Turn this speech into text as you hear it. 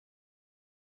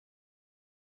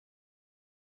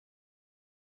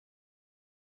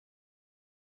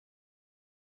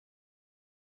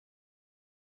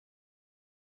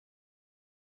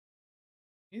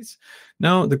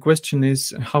Now the question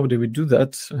is, how do we do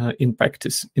that in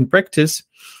practice? In practice,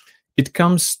 it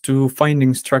comes to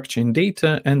finding structure in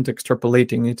data and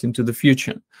extrapolating it into the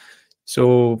future.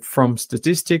 So from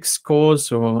statistics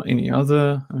course or any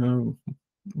other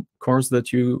course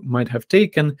that you might have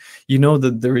taken, you know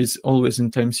that there is always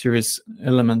in time series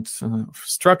element of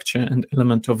structure and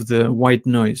element of the white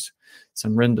noise,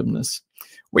 some randomness.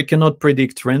 We cannot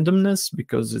predict randomness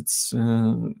because it's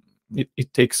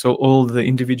it takes all the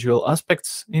individual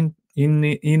aspects in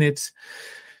it.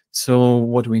 So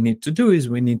what we need to do is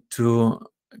we need to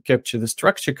capture the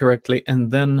structure correctly, and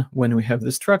then when we have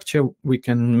the structure, we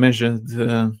can measure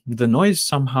the noise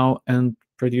somehow and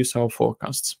produce our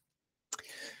forecasts.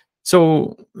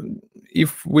 So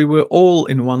if we were all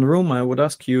in one room, I would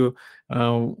ask you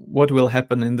what will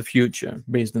happen in the future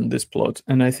based on this plot.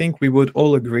 And I think we would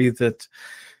all agree that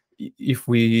if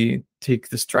we take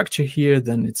the structure here,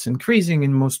 then it's increasing,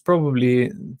 and most probably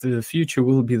the future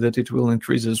will be that it will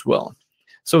increase as well.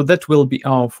 So that will be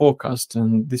our forecast,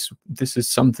 and this is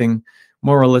something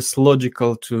more or less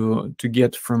logical to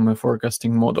get from a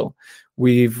forecasting model.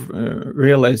 We've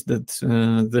realized that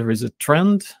there is a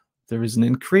trend, there is an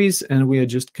increase, and we are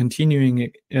just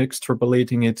continuing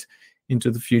extrapolating it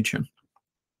into the future.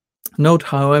 Note,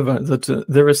 however, that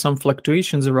there are some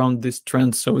fluctuations around this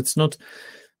trend, so it's not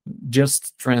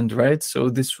just trend, right? So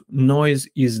this noise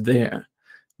is there.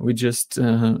 We just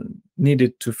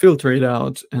needed to filter it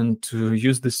out and to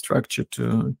use this structure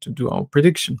to do our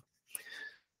prediction.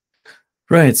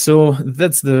 Right, so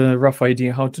that's the rough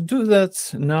idea how to do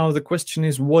that. Now the question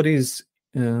is,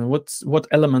 what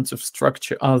elements of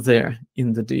structure are there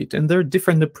in the data? And there are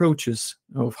different approaches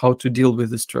of how to deal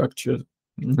with the structure,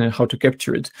 how to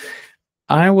capture it.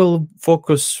 I will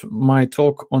focus my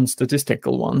talk on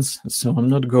statistical ones, so I'm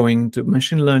not going to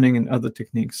machine learning and other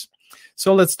techniques.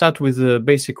 So let's start with the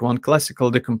basic one, classical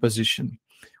decomposition.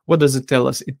 What does it tell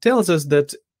us? It tells us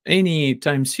that any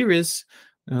time series,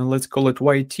 let's call it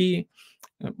YT,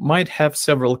 might have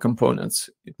several components.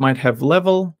 It might have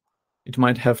level, it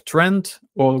might have trend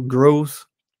or growth,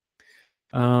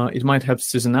 it might have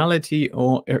seasonality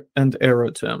and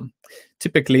error term.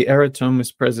 Typically, error term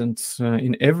is present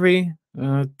in every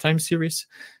time series,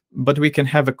 but we can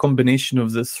have a combination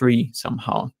of the three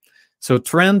somehow. So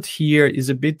trend here is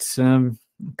a bit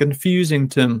confusing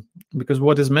term, because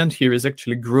what is meant here is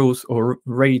actually growth or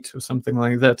rate or something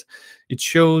like that. It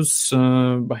shows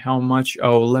by how much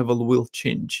our level will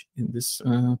change in this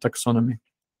taxonomy.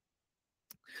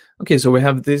 Okay, so we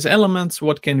have these elements.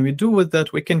 What can we do with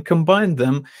that? We can combine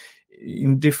them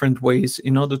in different ways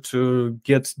in order to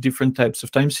get different types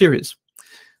of time series.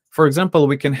 For example,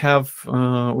 we can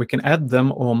add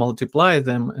them or multiply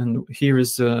them, and here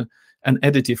is an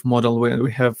additive model where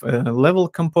we have a level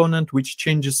component which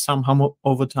changes somehow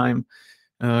over time,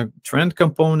 trend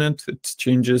component, it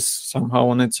changes somehow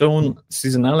on its own,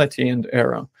 seasonality and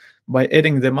error. By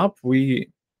adding them up, we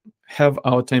have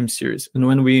our time series. And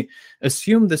when we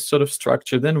assume this sort of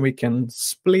structure, then we can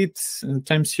split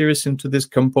time series into these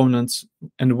components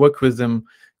and work with them,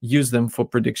 use them for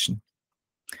prediction.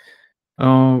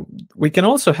 We can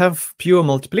also have pure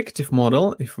multiplicative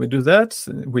model. If we do that,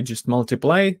 we just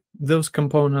multiply those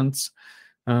components.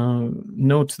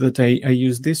 Note that I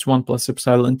use this 1 plus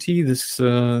epsilon t. This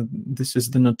is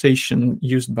the notation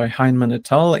used by Heinemann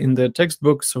et al. In their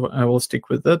textbook, so I will stick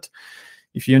with that.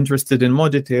 If you're interested in more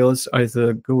details,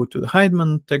 either go to the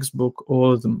Heinemann textbook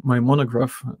or my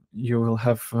monograph. You will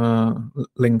have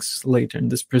links later in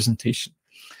this presentation.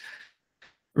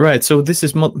 Right, so this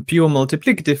is pure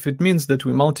multiplicative. It means that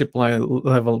we multiply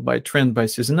level by trend by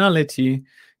seasonality,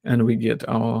 and we get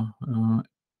our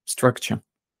structure.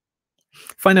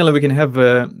 Finally, we can have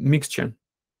a mixture.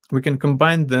 We can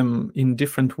combine them in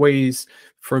different ways.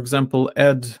 For example,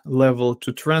 add level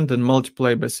to trend and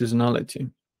multiply by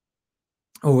seasonality.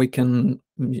 Or we can,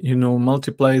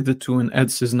 multiply the two and add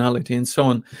seasonality and so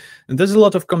on. And there's a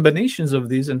lot of combinations of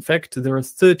these. In fact, there are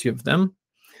 30 of them.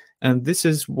 And this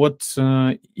is what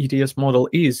ETS model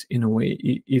is, in a way.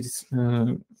 It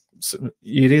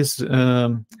is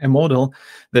a model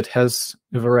that has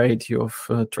a variety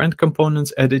of trend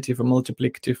components, additive or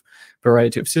multiplicative,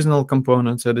 variety of seasonal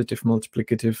components, additive,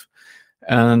 multiplicative,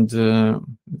 and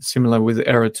similar with the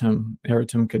error term. Error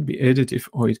term can be additive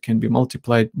or it can be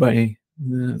multiplied by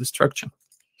the structure.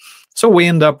 So we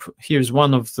end up, here's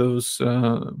one of those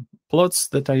plots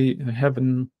that I have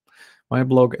in my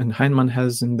blog, and Heinemann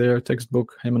has in their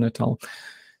textbook, Heinemann et al.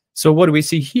 So what we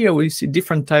see here, we see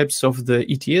different types of the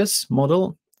ETS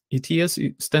model. ETS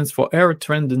stands for error,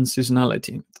 trend, and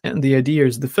seasonality. And the idea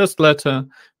is the first letter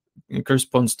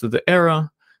corresponds to the error,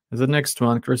 the next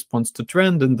one corresponds to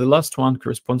trend, and the last one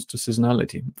corresponds to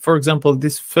seasonality. For example,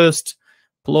 this first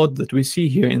plot that we see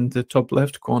here in the top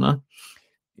left corner,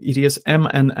 it is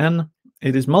MNN.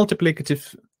 It is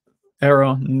multiplicative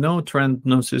error, no trend,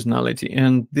 no seasonality.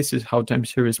 And this is how time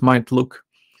series might look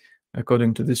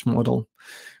according to this model.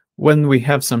 When we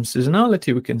have some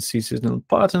seasonality, we can see seasonal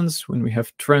patterns. When we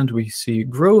have trend, we see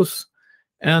growth.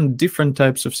 And different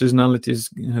types of seasonalities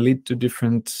lead to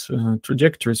different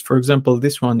trajectories. For example,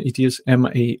 this one, it is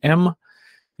MAM.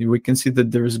 We can see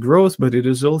that there is growth, but it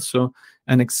is also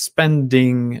an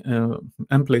expanding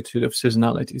amplitude of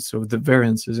seasonality. So the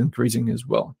variance is increasing as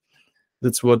well.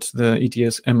 That's what the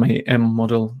ETS MAM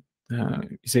model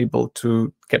is able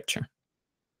to capture.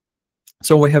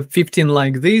 So we have 15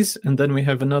 like these, and then we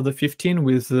have another 15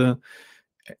 with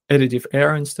additive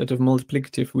error instead of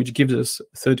multiplicative, which gives us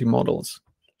 30 models.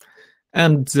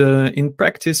 And in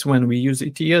practice, when we use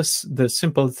ETS, the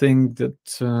simple thing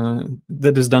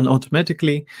that is done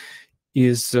automatically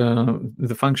is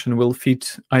the function will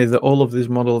fit either all of these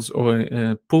models or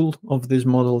a pool of these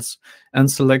models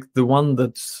and select the one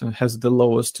that has the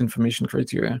lowest information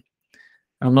criteria.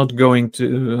 I'm not going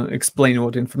to explain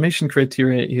what information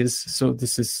criteria is, so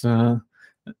this is a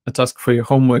task for your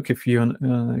homework if you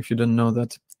don't know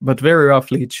that. But very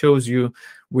roughly, it shows you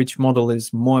which model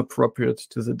is more appropriate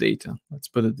to the data. Let's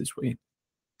put it this way.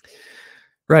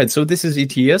 Right, so this is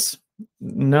ETS.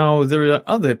 Now, there are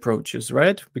other approaches,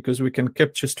 right? Because we can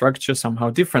capture structure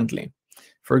somehow differently.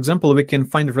 For example, we can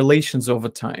find relations over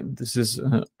time. This is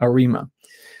ARIMA.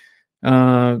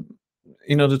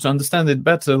 In order to understand it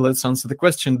better, let's answer the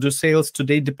question, do sales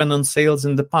today depend on sales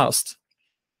in the past?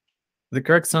 The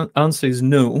correct answer is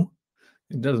no.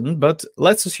 It doesn't, but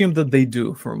let's assume that they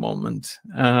do for a moment.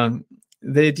 The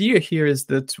idea here is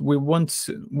that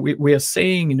we are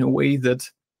saying in a way that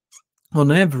on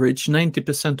average,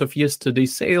 90% of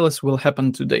yesterday's sales will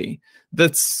happen today.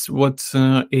 That's what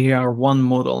AR1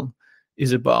 model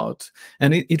is about.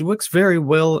 And it works very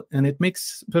well, and it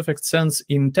makes perfect sense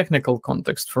in technical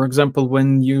context. For example,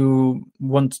 when you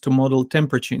want to model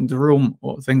temperature in the room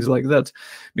or things like that,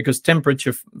 because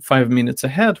temperature 5 minutes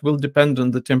ahead will depend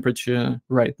on the temperature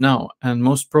right now. And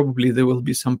most probably there will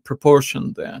be some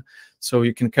proportion there. So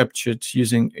you can capture it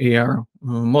using AR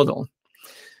model.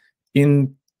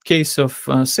 In case of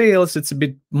sales, it's a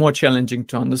bit more challenging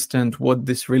to understand what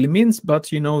this really means,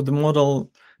 but you know, the model,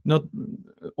 not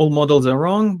all models are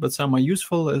wrong, but some are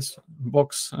useful, as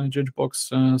Judge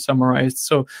Box summarized.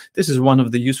 So this is one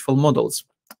of the useful models,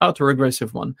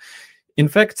 autoregressive one. In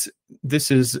fact,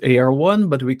 this is AR1,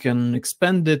 but we can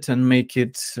expand it and make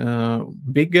it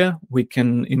bigger. We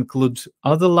can include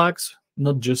other lags,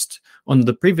 not just on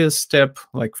the previous step,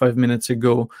 like 5 minutes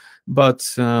ago, but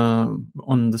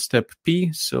on the step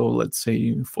P. So let's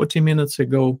say 40 minutes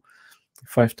ago,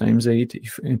 5 times 8,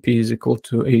 if P is equal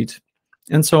to 8.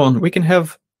 And so on. We can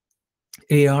have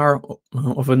AR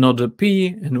of another P,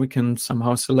 and we can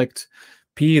somehow select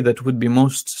P that would be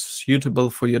most suitable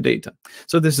for your data.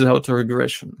 So this is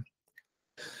autoregression.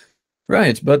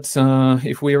 Right, but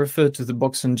if we refer to the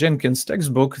Box and Jenkins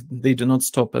textbook, they do not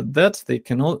stop at that.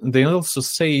 They also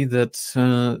say that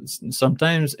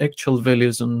sometimes actual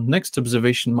values on next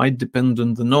observation might depend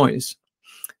on the noise.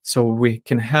 So we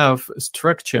can have a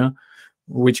structure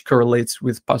which correlates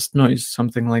with past noise,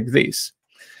 something like this.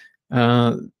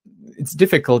 It's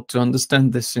difficult to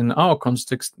understand this in our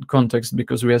context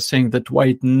because we are saying that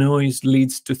white noise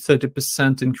leads to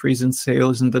 30% increase in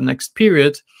sales in the next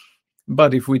period.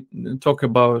 But if we talk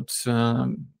about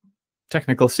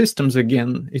technical systems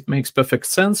again, it makes perfect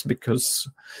sense because,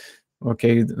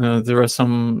 okay, there are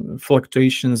some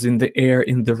fluctuations in the air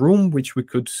in the room, which we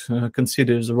could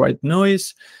consider as white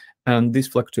noise. And these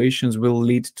fluctuations will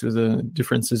lead to the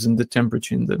differences in the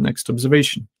temperature in the next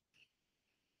observation.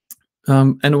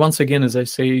 And once again, as I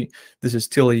say, this is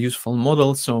still a useful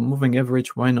model, so moving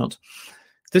average, why not?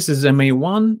 This is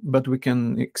MA1, but we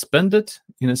can expand it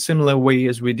in a similar way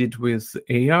as we did with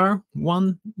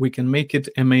AR1. We can make it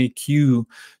MAQ,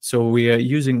 so we are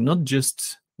using not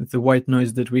just the white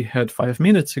noise that we had 5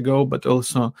 minutes ago, but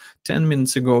also 10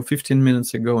 minutes ago, 15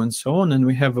 minutes ago, and so on, and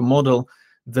we have a model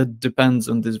that depends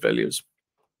on these values.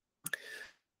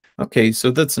 Okay,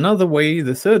 so that's another way.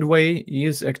 The third way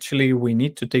is actually we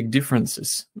need to take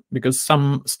differences because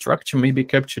some structure may be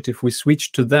captured if we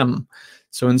switch to them.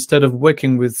 So instead of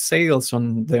working with sales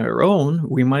on their own,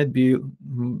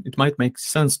 it might make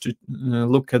sense to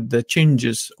look at the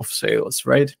changes of sales,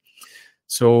 right?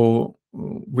 So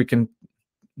we can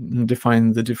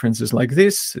define the differences like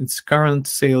this. It's current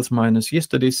sales minus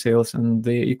yesterday's sales, and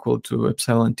they equal to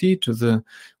epsilon t to the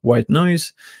white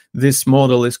noise. This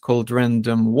model is called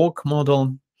random walk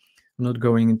model. I'm not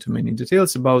going into many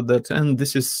details about that. And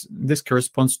this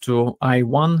corresponds to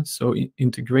I1, so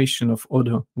integration of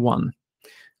order 1.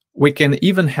 We can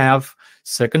even have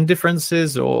second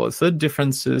differences or third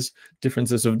differences,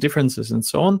 differences of differences, and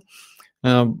so on.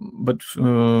 But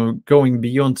going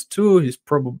beyond 2 is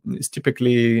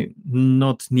typically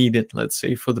not needed, let's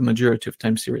say, for the majority of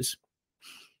time series.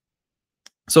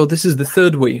 So this is the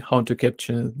third way how to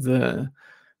capture the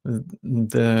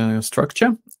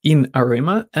structure in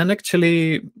ARIMA, and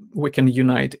actually we can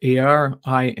unite AR,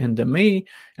 I, and MA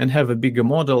and have a bigger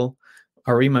model,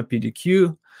 ARIMA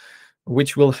PDQ,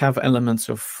 which will have elements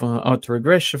of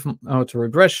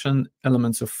autoregression,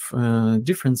 elements of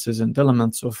differences, and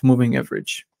elements of moving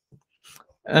average.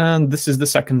 And this is the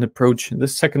second approach, the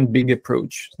second big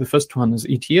approach. The first one is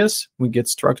ETS. We get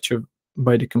structure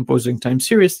by decomposing time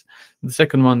series. The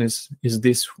second one is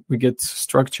this. We get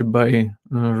structure by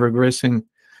regressing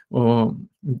or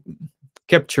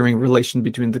capturing relation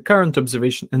between the current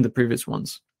observation and the previous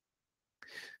ones.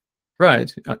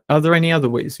 Right. Are there any other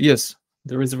ways? Yes,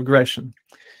 there is regression.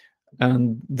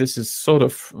 And this is sort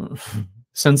of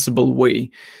sensible way.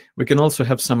 We can also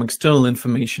have some external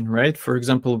information, right? For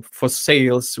example, for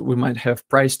sales, we might have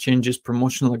price changes,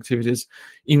 promotional activities,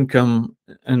 income,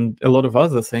 and a lot of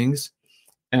other things.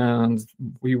 And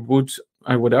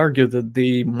I would argue that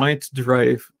they might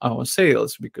drive our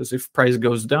sales, because if price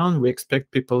goes down, we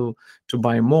expect people to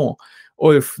buy more.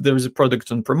 Or if there is a product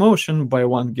on promotion, buy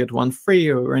one, get one free,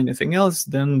 or anything else,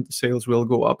 then sales will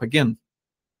go up again.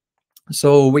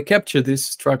 So we capture this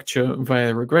structure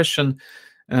via regression,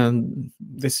 and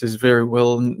this is very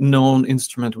well known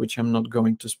instrument, which I'm not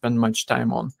going to spend much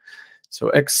time on. So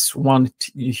X1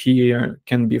 here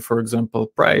can be, for example,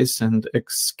 price, and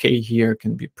XK here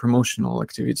can be promotional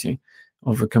activity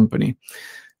of a company.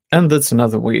 And that's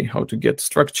another way how to get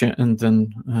structure, and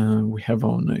then we have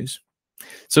our noise.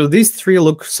 So these three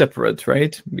look separate,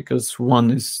 right? Because one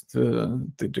is the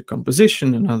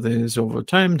decomposition, another is over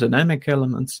time, dynamic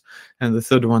elements, and the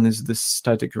third one is the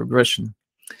static regression.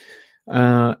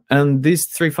 And these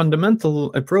three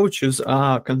fundamental approaches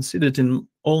are considered in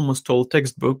almost all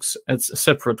textbooks as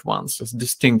separate ones, as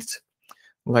distinct.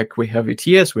 Like we have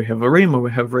ETS, we have ARIMA,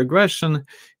 we have regression,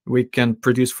 we can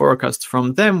produce forecasts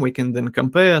from them, we can then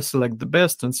compare, select the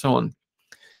best, and so on.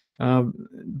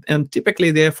 And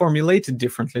typically they are formulated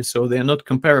differently, so they are not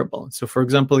comparable. So for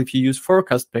example, if you use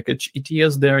forecast package,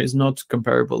 ETS there is not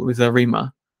comparable with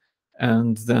ARIMA.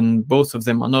 And then both of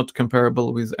them are not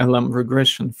comparable with LM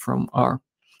regression from R.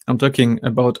 I'm talking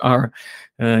about R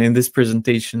in this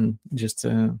presentation, just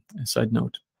a side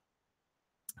note.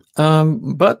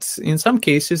 But in some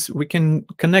cases, we can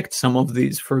connect some of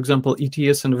these. For example,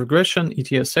 ETS and regression,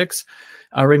 ETSX,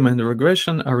 ARIMA and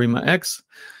regression, ARIMA-X.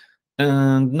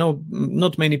 And no,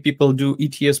 not many people do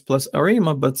ETS plus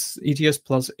ARIMA, but ETS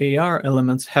plus AR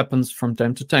elements happens from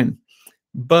time to time.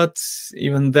 But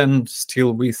even then,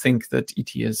 still, we think that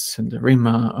ETS and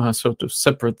ARIMA are sort of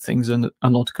separate things and are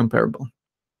not comparable.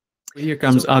 Here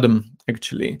comes Adam,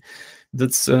 actually.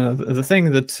 That's the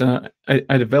thing that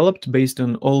I developed based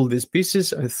on all these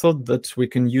pieces. I thought that we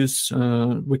can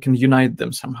unite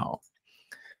them somehow.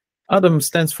 Adam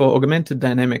stands for Augmented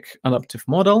Dynamic Adaptive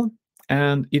Model,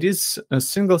 and it is a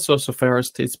single source of error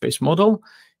state space model.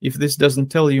 If this doesn't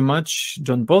tell you much,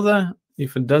 don't bother.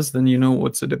 If it does, then you know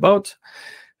what's it about.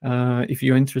 If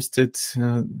you're interested,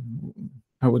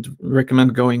 I would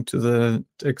recommend going to the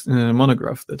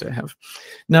monograph that I have.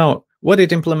 Now, what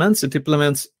it implements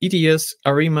ETS,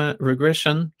 ARIMA,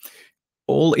 regression,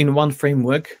 all in one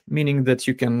framework, meaning that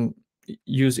you can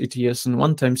use ETS in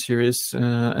one time series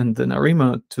and then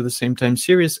ARIMA to the same time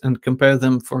series and compare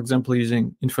them, for example,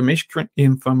 using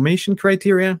information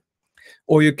criteria,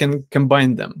 or you can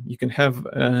combine them. You can have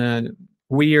a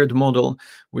weird model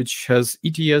which has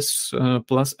ETS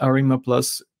plus ARIMA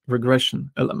plus regression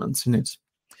elements in it.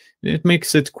 It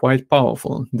makes it quite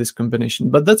powerful, this combination.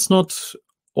 But that's not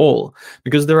all,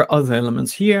 because there are other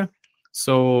elements here.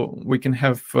 So we can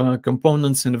have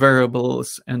components and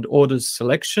variables and orders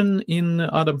selection in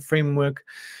Adam framework.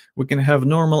 We can have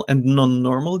normal and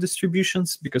non-normal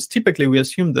distributions, because typically we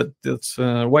assume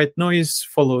that white noise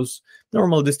follows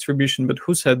normal distribution, but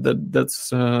who said that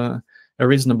that's a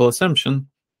reasonable assumption?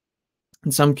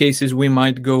 In some cases, we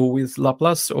might go with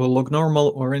Laplace or log normal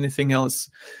or anything else.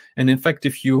 And in fact,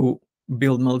 if you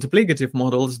build multiplicative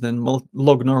models, then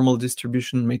log normal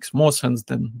distribution makes more sense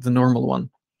than the normal one.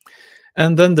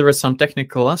 And then there are some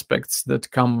technical aspects that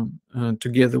come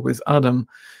together with Adam,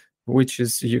 which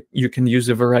is you can use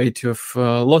a variety of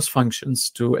loss functions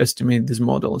to estimate these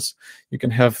models. You can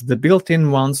have the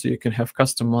built-in ones, you can have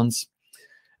custom ones,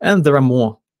 and there are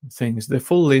more. things. The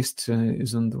full list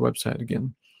is on the website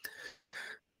again.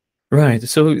 Right.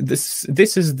 So this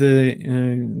is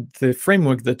the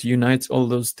framework that unites all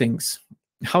those things.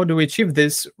 How do we achieve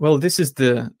this? Well, this is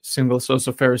the single source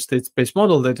of error state space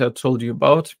model that I told you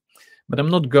about, but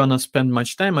I'm not gonna spend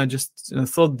much time. I just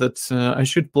thought that I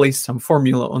should place some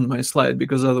formula on my slide,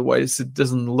 because otherwise it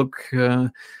doesn't look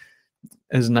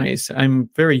as nice. I'm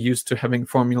very used to having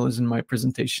formulas in my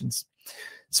presentations.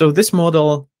 So this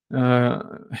model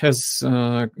has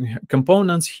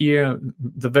components here.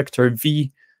 The vector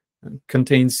V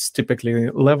contains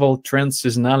typically level, trend,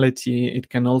 seasonality. It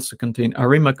can also contain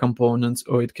ARIMA components,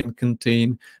 or it can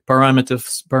contain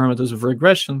parameters of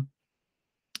regression.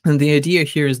 And the idea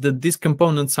here is that these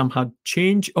components somehow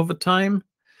change over time,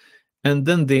 and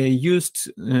then they are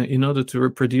used in order to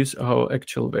reproduce our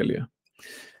actual value.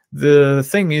 The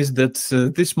thing is that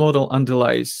this model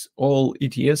underlies all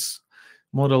ETS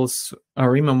models,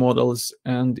 ARIMA models,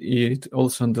 and it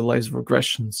also underlies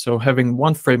regression. So having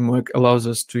one framework allows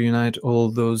us to unite all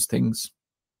those things.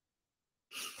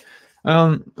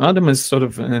 ADAM is sort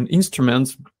of an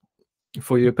instrument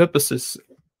for your purposes.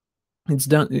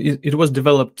 It was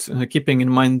developed keeping in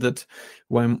mind that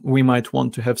when we might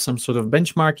want to have some sort of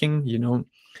benchmarking, you know,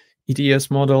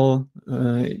 ETS model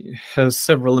has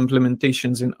several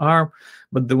implementations in R,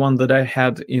 but the one that I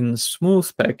had in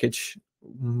smooth package,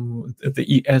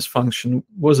 the ES function,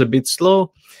 was a bit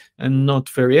slow and not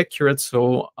very accurate.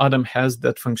 So ADAM has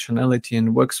that functionality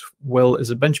and works well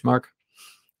as a benchmark.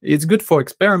 It's good for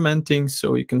experimenting,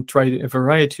 so you can try a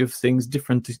variety of things,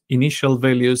 different initial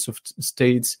values of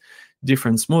states,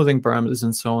 different smoothing parameters,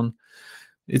 and so on.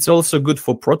 It's also good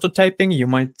for prototyping. You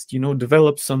might, you know,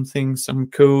 develop something, some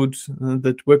code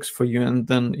that works for you, and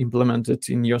then implement it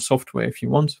in your software if you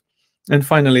want. And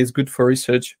finally, it's good for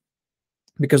research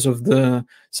because of the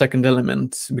second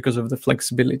element, because of the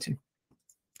flexibility.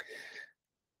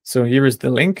 So here is the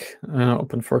link,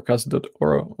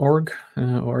 openforecast.org,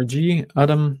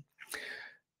 ADAM.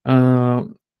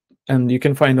 And you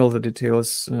can find all the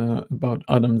details about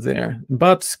ADAM there.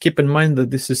 But keep in mind that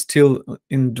this is still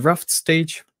in draft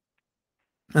stage.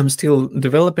 I'm still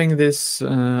developing this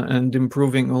and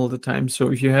improving all the time.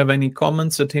 So if you have any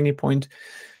comments at any point,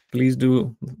 please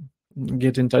do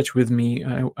get in touch with me.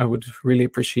 I would really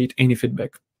appreciate any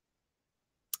feedback.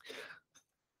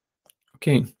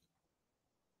 Okay.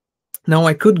 Now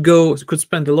I could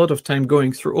spend a lot of time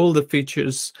going through all the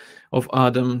features of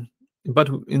ADAM, but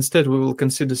instead we will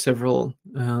consider several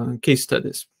case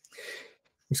studies.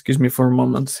 Excuse me for a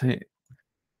moment. Sorry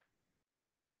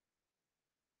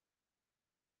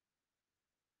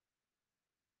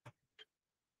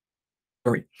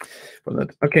for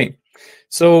that. Okay,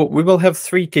 so we will have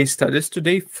 3 case studies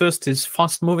today. First is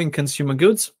fast-moving consumer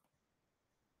goods.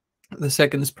 The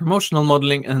second is promotional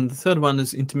modeling, and the third one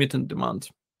is intermittent demand.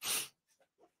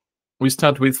 We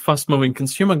start with fast-moving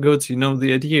consumer goods. You know,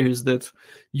 the idea is that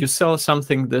you sell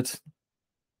something that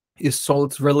is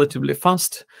sold relatively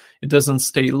fast. It doesn't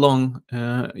stay long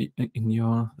in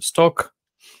your stock.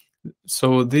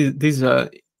 So these are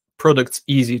products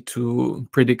easy to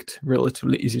predict,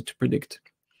 relatively easy to predict.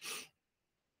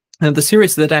 And the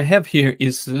series that I have here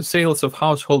is sales of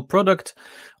household product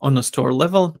on a store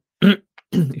level.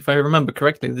 If I remember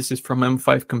correctly, this is from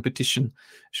M5 competition.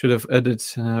 Should have added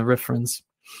reference.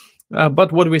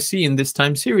 But what we see in this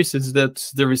time series is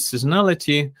that there is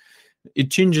seasonality.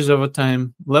 It changes over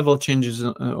time. Level changes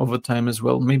over time as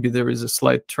well. Maybe there is a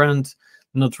slight trend.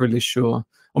 Not really sure.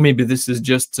 Or maybe this is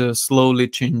just a slowly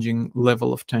changing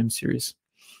level of time series.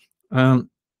 We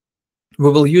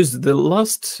will use the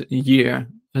last year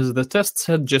as the test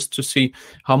set just to see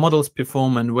how models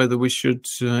perform and whether we should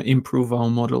improve our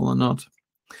model or not.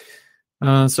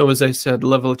 So as I said,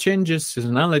 level changes,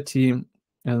 seasonality,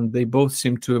 and they both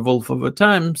seem to evolve over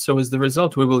time. So as the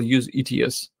result, we will use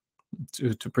ETS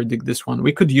to predict this one.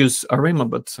 We could use ARIMA,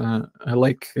 but I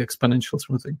like exponential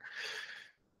smoothing.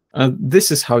 This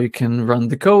is how you can run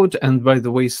the code. And by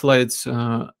the way, slides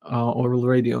are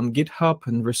already on GitHub,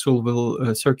 and Rasul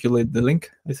will circulate the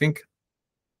link, I think.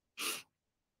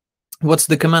 What's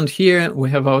the command here?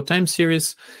 We have our time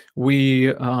series.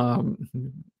 We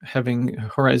having a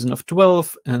horizon of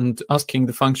 12 and asking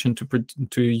the function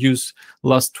to use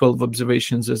last 12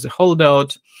 observations as a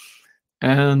holdout.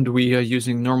 And we are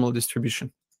using normal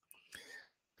distribution.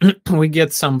 We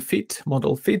get some fit,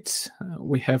 model fit.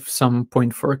 We have some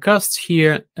point forecasts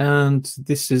here, and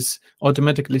this is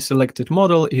automatically selected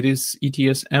model. It is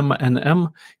ETS M and M.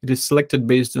 It is selected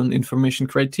based on information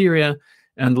criteria,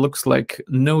 and looks like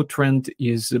no trend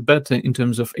is better in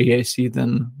terms of AIC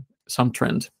than some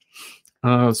trend.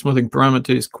 Smoothing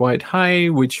parameter is quite high,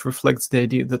 which reflects the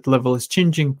idea that level is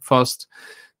changing fast.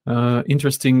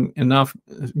 Interesting enough,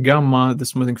 gamma, the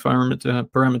smoothing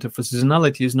parameter for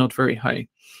seasonality, is not very high.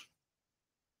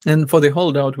 And for the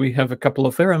holdout, we have a couple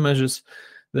of error measures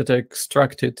that are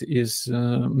extracted is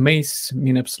MACE,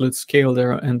 mean absolute scaled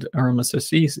error, and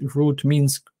RMSSE, root mean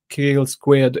scale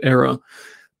squared error.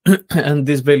 And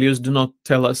these values do not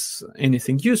tell us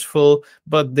anything useful,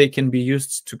 but they can be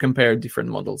used to compare different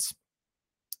models.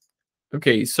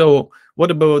 Okay, so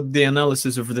what about the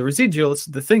analysis of the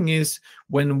residuals? The thing is,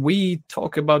 when we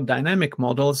talk about dynamic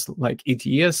models like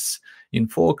ETS in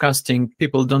forecasting,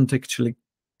 people don't actually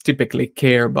typically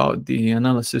care about the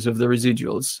analysis of the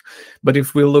residuals. But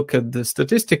if we look at the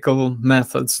statistical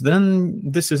methods, then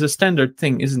this is a standard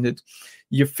thing, isn't it?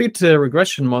 You fit a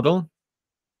regression model,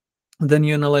 then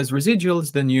you analyze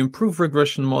residuals, then you improve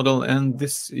regression model, and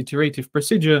this iterative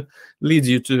procedure leads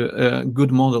you to a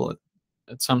good model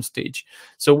at some stage.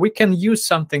 So we can use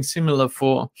something similar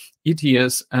for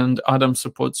ETS, and Adam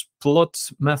supports plot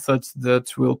methods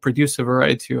that will produce a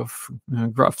variety of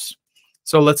graphs.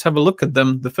 So let's have a look at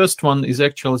them. The first one is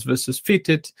actuals versus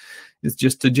fitted. It's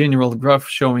just a general graph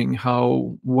showing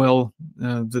how well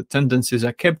the tendencies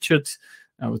are captured.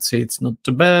 I would say it's not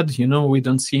too bad. You know, we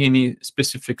don't see any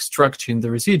specific structure in the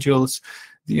residuals.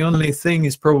 The only thing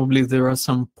is probably there are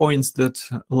some points that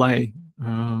lie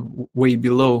way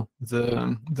below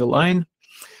the line.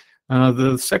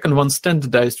 The second one,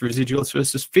 standardized residuals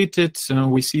versus fitted.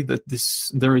 We see that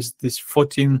there is this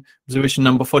 14, observation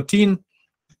number 14.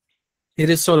 It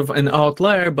is sort of an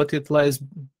outlier, but it lies,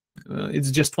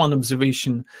 it's just one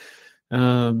observation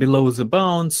below the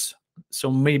bounds.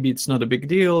 So maybe it's not a big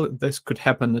deal. This could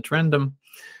happen at random.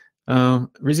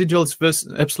 Residuals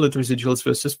versus absolute residuals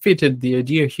versus fitted. The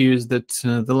idea here is that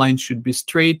the line should be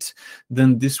straight.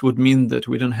 Then this would mean that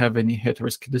we don't have any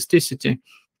heteroscedasticity.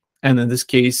 And in this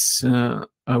case,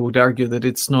 I would argue that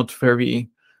it's not very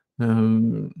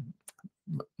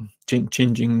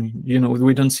changing. You know,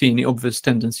 we don't see any obvious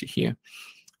tendency here.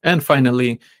 And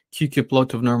finally, QQ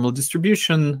plot of normal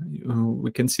distribution.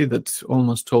 We can see that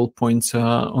almost all points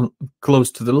are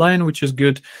close to the line, which is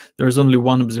good. There's only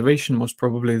one observation, most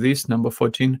probably this, number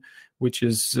 14, which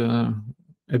is a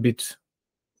bit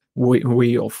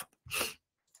way off.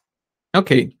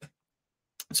 Okay,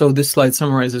 so this slide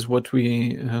summarizes what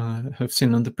we have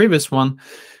seen on the previous one.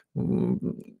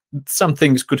 Some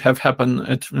things could have happened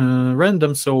at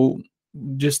random, so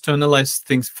just to analyze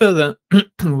things further,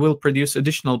 we'll produce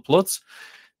additional plots.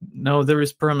 Now there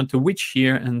is parameter which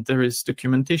here, and there is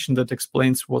documentation that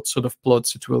explains what sort of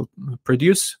plots it will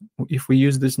produce if we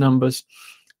use these numbers.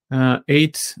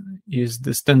 8 is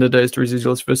the standardized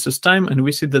residuals versus time, and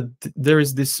we see that there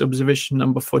is this observation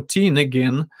number 14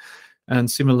 again, and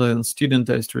similar in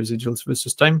studentized residuals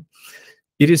versus time.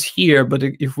 It is here, but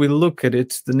if we look at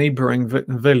it, the neighboring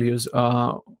values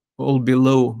are all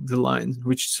below the line,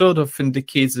 which sort of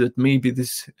indicates that maybe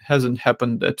this hasn't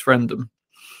happened at random.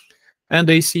 And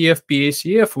ACF,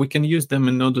 PACF, we can use them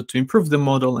in order to improve the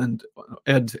model and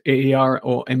add AAR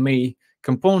or MA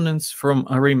components from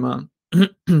ARIMA.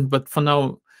 But for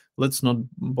now, let's not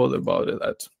bother about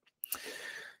that.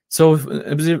 So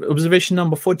observation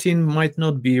number 14 might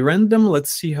not be random.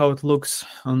 Let's see how it looks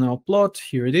on our plot.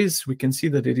 Here it is. We can see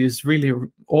that it is really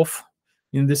off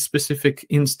in this specific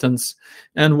instance.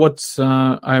 And what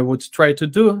I would try to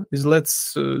do is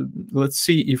let's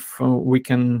see if we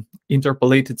can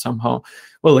interpolate it somehow.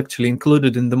 Well, actually include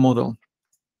it in the model.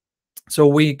 So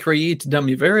we create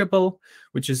dummy variable,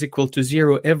 which is equal to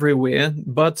 0 everywhere,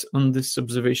 but on this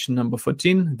observation number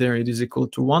 14, there it is equal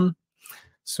to 1.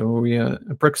 So we are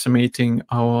approximating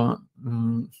our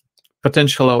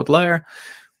potential outlier.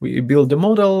 We build the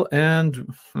model,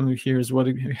 and here's what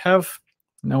we have.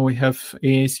 Now we have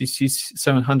AACC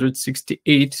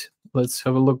 768. Let's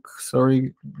have a look.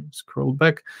 Sorry, scroll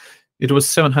back. It was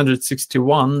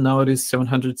 761. Now it is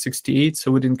 768.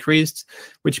 So it increased,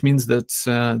 which means that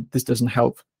this doesn't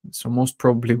help. So most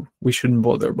probably we shouldn't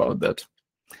bother about that.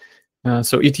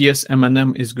 So ETS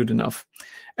M&M is good enough.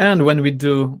 And when we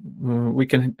do, we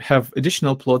can have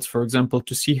additional plots, for example,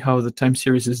 to see how the time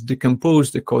series is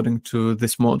decomposed according to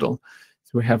this model.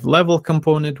 So we have level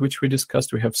component, which we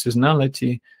discussed. We have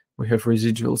seasonality. We have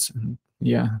residuals. And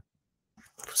yeah,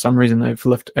 for some reason, I've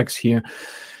left X here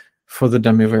for the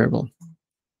dummy variable.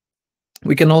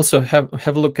 We can also have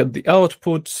a look at the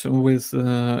output with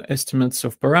estimates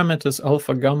of parameters,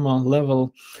 alpha, gamma,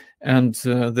 level, and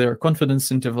their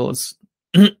confidence intervals.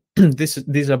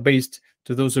 These are based,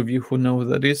 to those of you who know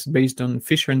that is, based on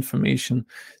Fisher information.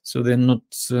 So they're not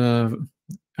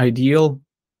ideal.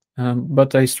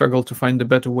 but I struggle to find a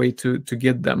better way to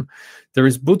get them. There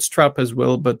is Bootstrap as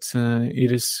well, but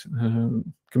it is a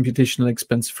computationally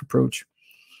expensive approach.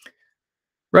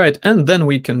 Right, and then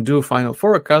we can do final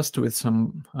forecast with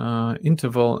some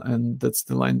interval, and that's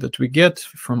the line that we get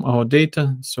from our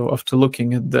data. So after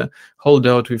looking at the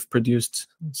holdout, we've produced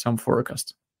some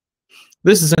forecast.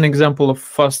 This is an example of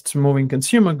fast-moving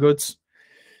consumer goods.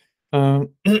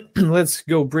 Let's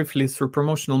go briefly through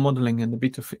promotional modeling and a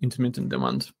bit of intermittent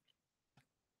demand.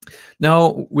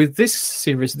 Now, with this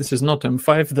series, this is not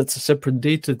M5, that's a separate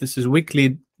data. This is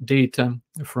weekly data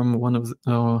from one of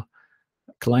our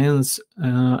clients,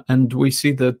 and we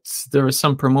see that there are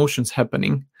some promotions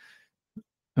happening.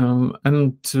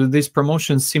 And these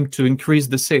promotions seem to increase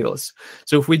the sales.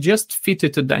 So if we just fit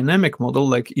it a dynamic model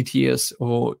like ETS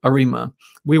or ARIMA,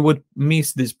 we would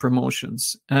miss these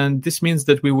promotions. And this means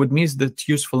that we would miss that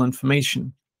useful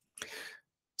information.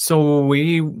 So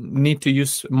we need to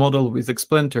use a model with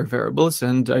explanatory variables,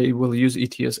 and I will use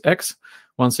ETSX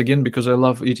once again because I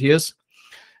love ETS.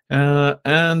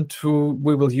 And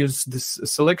we will use this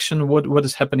selection. What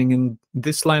is happening in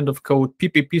this line of code?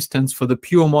 PPP stands for the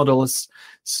pure models.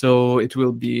 So it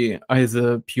will be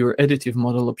either pure additive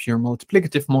model or pure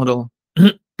multiplicative model.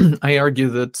 I argue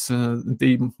that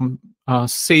they are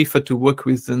safer to work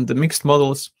with than the mixed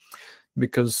models,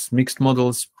 because mixed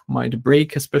models might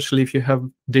break, especially if you have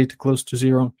data close to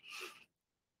zero.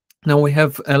 Now we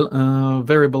have a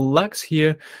variable lags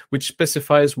here, which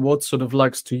specifies what sort of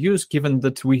lags to use, given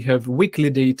that we have weekly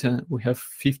data. We have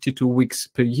 52 weeks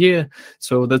per year,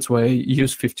 so that's why I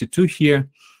use 52 here.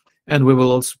 And we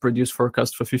will also produce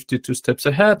forecast for 52 steps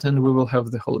ahead, and we will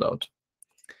have the holdout.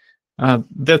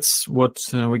 That's what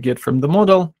we get from the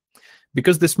model.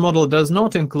 Because this model does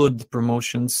not include the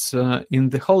promotions in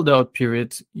the holdout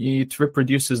period, it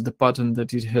reproduces the pattern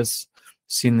that it has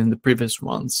seen in the previous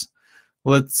ones.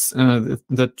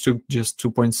 That took just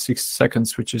 2.6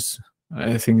 seconds, which is,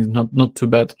 I think, not too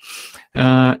bad.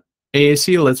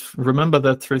 AAC, let's remember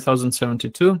that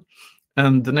 3072.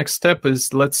 And the next step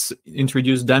is let's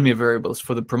introduce dummy variables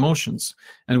for the promotions.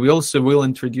 And we also will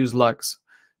introduce lags.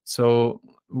 So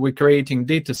we're creating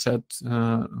data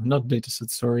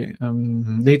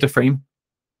frame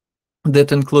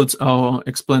that includes our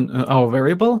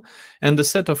variable and a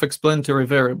set of explanatory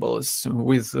variables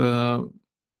with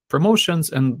promotions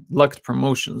and lagged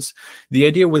promotions. The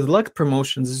idea with lagged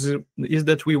promotions is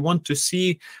that we want to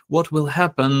see what will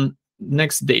happen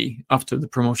next day after the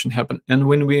promotion happened. And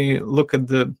when we look at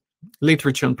the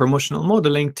literature on promotional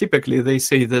modeling, typically they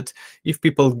say that if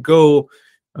people go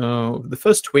the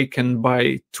first week and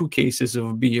buy 2 cases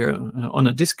of beer on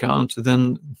a discount,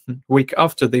 then week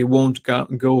after they won't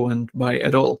go and buy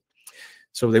at all.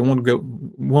 So they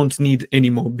won't need any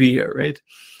more beer, right?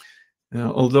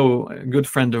 Although a good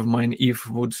friend of mine, Eve,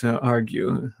 would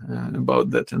argue about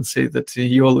that and say that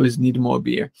you always need more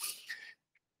beer.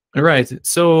 All right,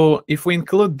 so if we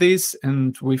include this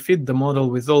and we fit the model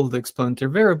with all the explanatory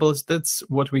variables, that's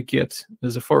what we get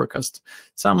as a forecast.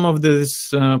 Some of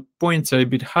these points are a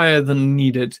bit higher than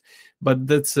needed, but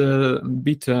that's a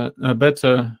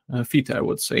better fit, I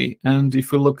would say. And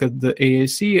if we look at the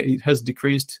AAC, it has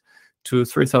decreased to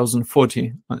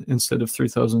 3040 instead of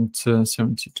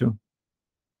 3072.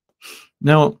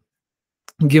 Now,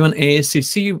 given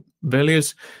AACC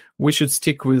values, we should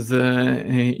stick with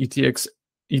ETSX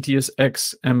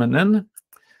MNM,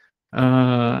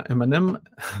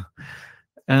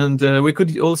 and we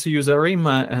could also use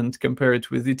ARIMA and compare it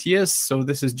with ETS. So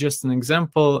this is just an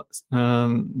example.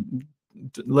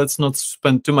 Let's not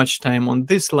spend too much time on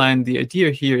this line. The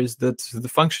idea here is that the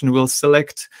function will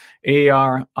select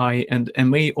AR, I, and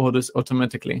MA orders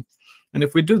automatically. And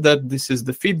if we do that, this is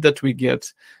the feed that we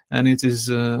get, and it is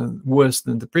worse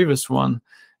than the previous one,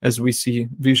 as we see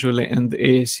visually, and the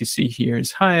AACC here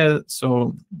is higher,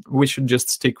 so we should just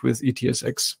stick with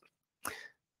ETSX.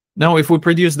 Now, if we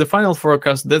produce the final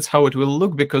forecast, that's how it will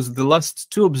look, because the last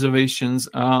 2 observations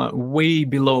are way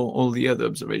below all the other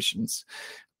observations.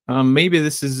 Maybe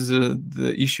this is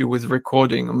the issue with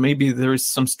recording, or maybe there is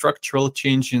some structural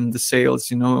change in the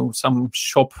sales, some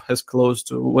shop has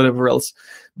closed or whatever else,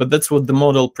 but that's what the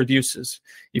model produces.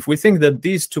 If we think that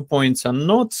these 2 points are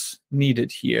not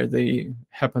needed here, they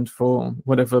happened for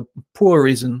whatever poor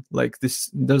reason, like this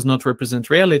does not represent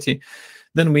reality,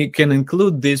 then we can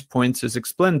include these points as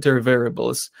explanatory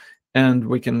variables, and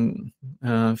we can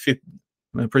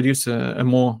produce a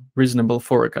more reasonable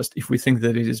forecast if we think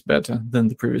that it is better than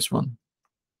the previous one.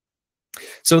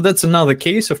 So that's another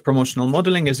case of promotional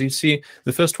modeling. As you see,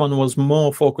 the first one was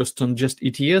more focused on just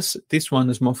ETS. This one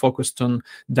is more focused on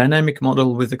dynamic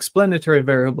model with explanatory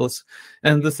variables.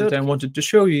 And the third I wanted to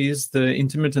show you is the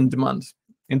intermittent demand.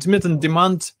 Intermittent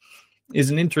demand is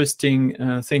an interesting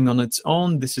thing on its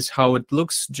own. This is how it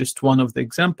looks, just one of the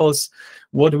examples.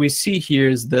 What we see here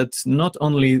is that not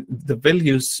only the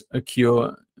values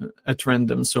occur at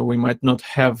random, so we might not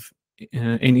have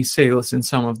any sales in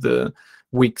some of the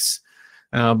weeks,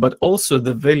 but also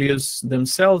the values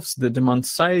themselves, the demand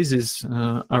sizes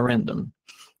are random.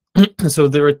 So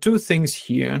there are two things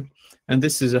here, and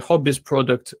this is a hobbyist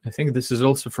product. I think this is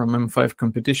also from M5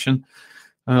 competition.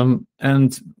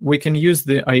 And we can use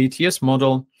the IETS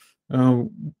model,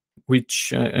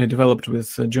 which I developed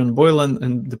with John Boylan,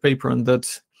 and the paper on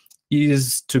that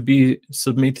is to be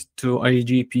submitted to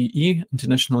IEGPE,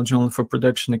 International Journal for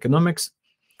Production Economics.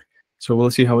 So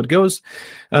we'll see how it goes.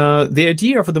 The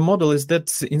idea of the model is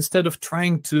that instead of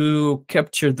trying to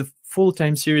capture the full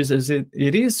time series as it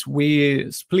is,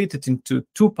 we split it into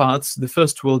two parts. The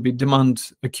first will be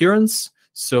demand occurrence.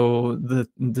 So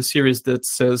the series that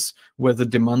says whether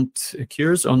demand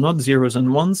occurs or not, zeros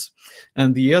and ones.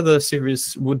 And the other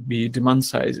series would be demand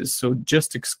sizes. So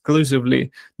just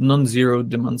exclusively non-zero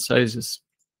demand sizes.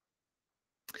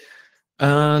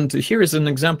 And here is an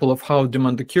example of how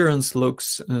demand occurrence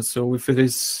looks. So if it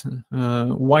is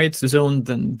white zone,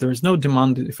 then there is no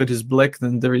demand. If it is black,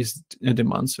 then there is a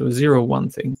demand. So 0, 1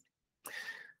 thing.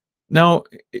 Now,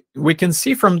 we can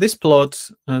see from this plot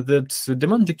that the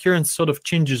demand occurrence sort of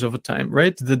changes over time,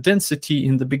 right? The density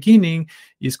in the beginning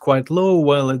is quite low,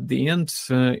 while at the end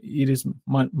it is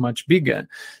much bigger.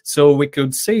 So we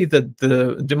could say that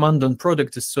the demand on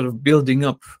product is sort of building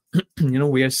up. You know,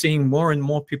 we are seeing more and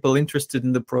more people interested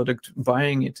in the product,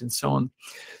 buying it, and so on.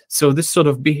 So this sort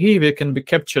of behavior can be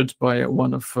captured by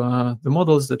one of the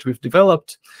models that we've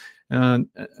developed.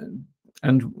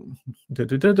 And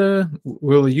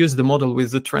we'll use the model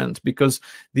with the trend, because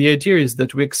the idea is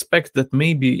that we expect that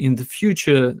maybe in the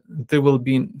future there will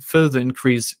be further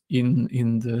increase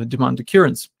in the demand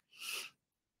occurrence.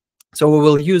 So we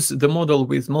will use the model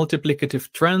with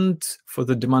multiplicative trend for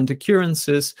the demand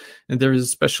occurrences, and there is a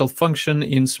special function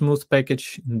in smooth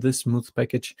package, in this smooth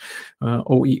package,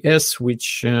 OES,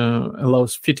 which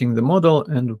allows fitting the model,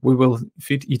 and we will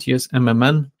fit ETS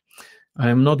MMN. I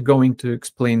am not going to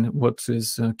explain what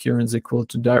is occurrence equal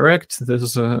to direct.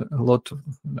 There's a lot of,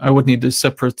 I would need a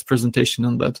separate presentation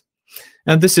on that.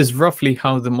 And this is roughly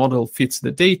how the model fits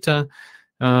the data.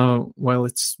 While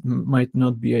it might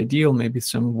not be ideal, maybe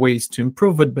some ways to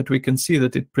improve it, but we can see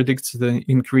that it predicts the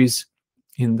increase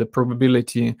in the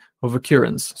probability of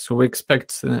occurrence. So we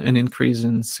expect an increase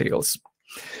in sales.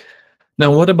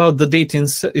 Now, what about the data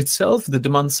itself, the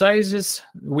demand sizes?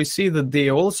 We see that they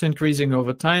are also increasing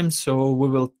over time, so we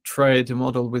will try the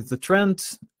model with the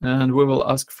trend, and we will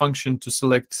ask function to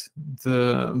select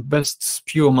the best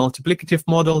pure multiplicative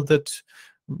model that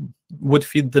would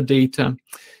fit the data.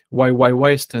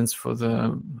 YYY stands for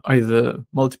the either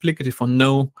multiplicative or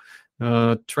no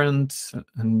trend,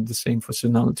 and the same for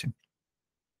seasonality.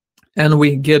 And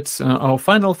we get our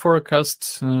final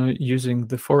forecast using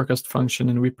the forecast function,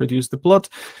 and we produce the plot.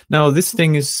 Now, this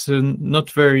thing is not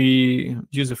very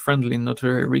user-friendly, not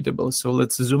very readable. So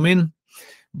let's zoom in.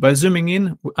 By zooming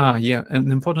in,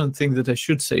 an important thing that I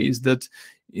should say is that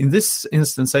in this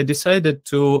instance, I decided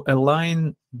to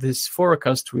align this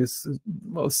forecast with,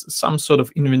 well, some sort of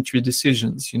inventory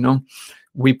decisions. You know,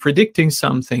 we're predicting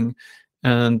something,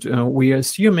 and we are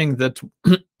assuming that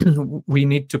we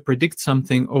need to predict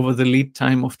something over the lead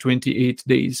time of 28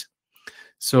 days.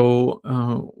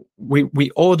 So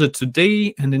we order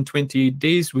today, and in 28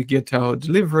 days we get our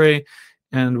delivery,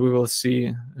 and we will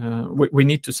see, we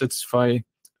need to satisfy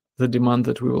the demand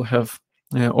that we will have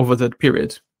over that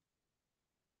period.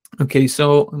 Okay,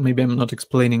 so maybe I'm not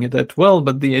explaining it that well,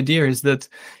 but the idea is that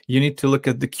you need to look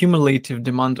at the cumulative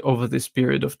demand over this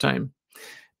period of time.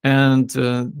 And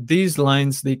these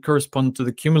lines, they correspond to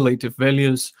the cumulative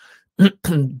values.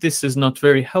 This is not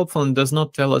very helpful and does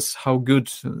not tell us how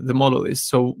good the model is.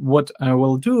 So what I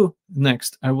will do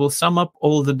next, I will sum up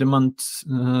all the demand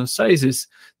sizes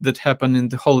that happen in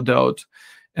the holdout,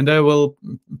 and I will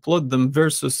plot them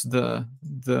versus the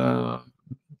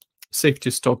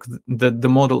safety stock that the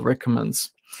model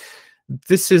recommends.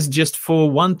 This is just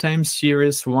for one time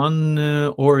series, one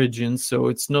origin, so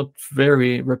it's not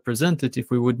very representative.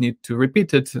 We would need to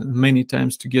repeat it many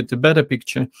times to get a better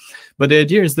picture. But the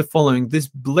idea is the following. This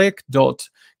black dot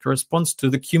corresponds to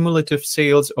the cumulative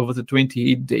sales over the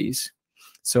 28 days.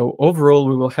 So overall,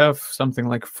 we will have something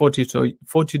like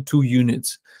 42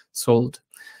 units sold.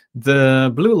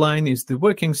 The blue line is the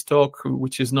working stock,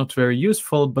 which is not very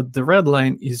useful, but the red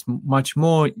line is much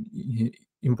more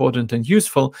important and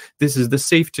useful. This is the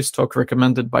safety stock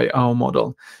recommended by our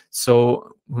model.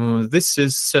 So this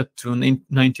is set to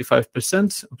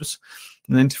 95%.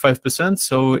 95%.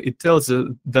 So it tells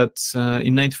that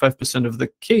in 95% of the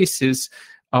cases,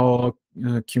 our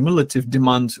cumulative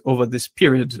demand over this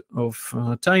period of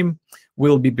time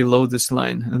will be below this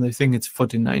line, and I think it's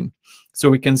 49. So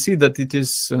we can see that it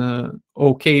is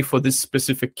okay for this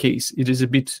specific case. It is a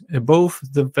bit above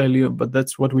the value, but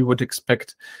that's what we would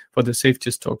expect for the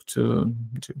safety stock to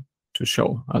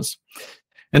show us.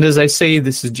 And as I say,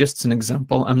 this is just an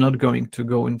example. I'm not going to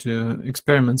go into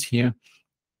experiments here.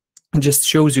 It just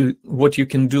shows you what you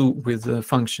can do with the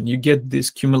function. You get this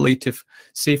cumulative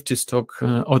safety stock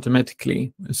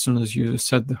automatically as soon as you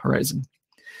set the horizon.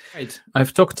 Right,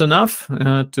 I've talked enough.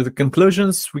 To the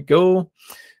conclusions we go.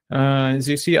 As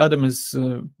you see, ADAM is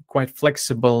quite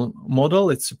flexible model.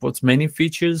 It supports many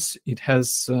features. It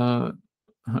has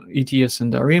ETS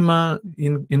and ARIMA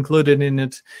included in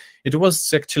it. It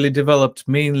was actually developed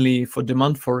mainly for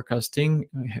demand forecasting.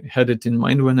 I had it in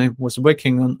mind when I was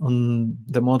working on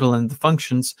the model and the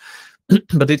functions,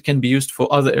 but it can be used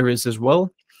for other areas as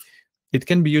well. It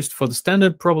can be used for the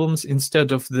standard problems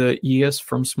instead of the ES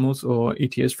from Smooth or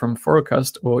ETS from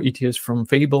Forecast or ETS from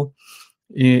Fable.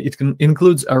 It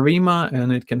includes ARIMA,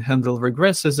 and it can handle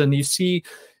regresses. And you see,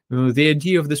 the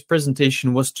idea of this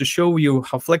presentation was to show you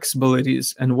how flexible it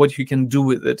is and what you can do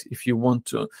with it if you want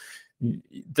to.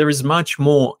 There is much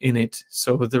more in it.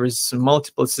 So there is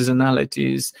multiple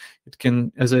seasonalities. It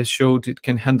can, as I showed, it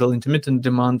can handle intermittent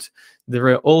demand. There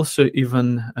are also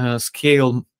even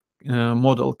scale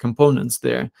model components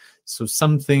there. So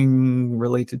something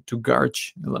related to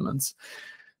Garch elements.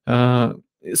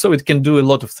 So it can do a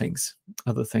lot of things,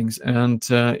 other things. And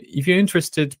if you're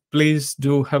interested, please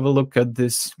do have a look at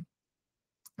this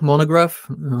monograph,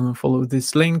 follow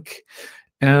this link.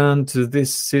 And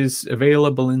this is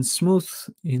available in Smooth,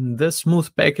 in the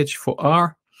Smooth package for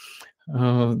R.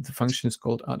 The function is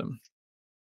called ADAM.